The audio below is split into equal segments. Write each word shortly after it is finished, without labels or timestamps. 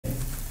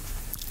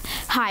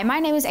Hi, my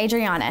name is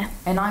Adriana.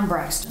 And I'm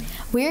Braxton.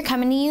 We are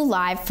coming to you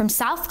live from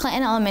South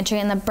Clinton Elementary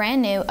in the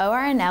brand new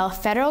ORNL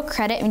Federal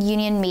Credit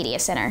Union Media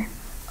Center.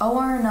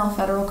 ORNL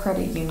Federal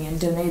Credit Union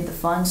donated the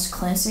funds to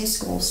Clinton City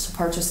Schools to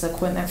purchase the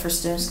equipment for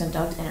students to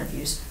conduct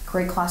interviews,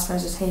 create class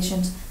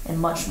presentations, and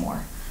much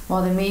more.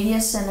 While the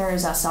Media Center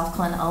is at South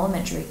Clinton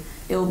Elementary,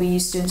 it will be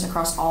used students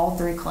across all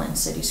 3 Clinton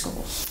City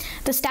schools.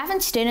 The staff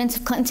and students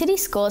of Clinton City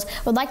Schools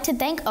would like to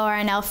thank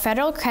ORNL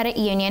Federal Credit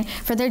Union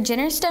for their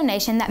generous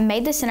donation that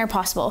made the center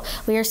possible.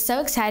 We are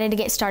so excited to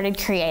get started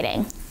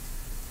creating.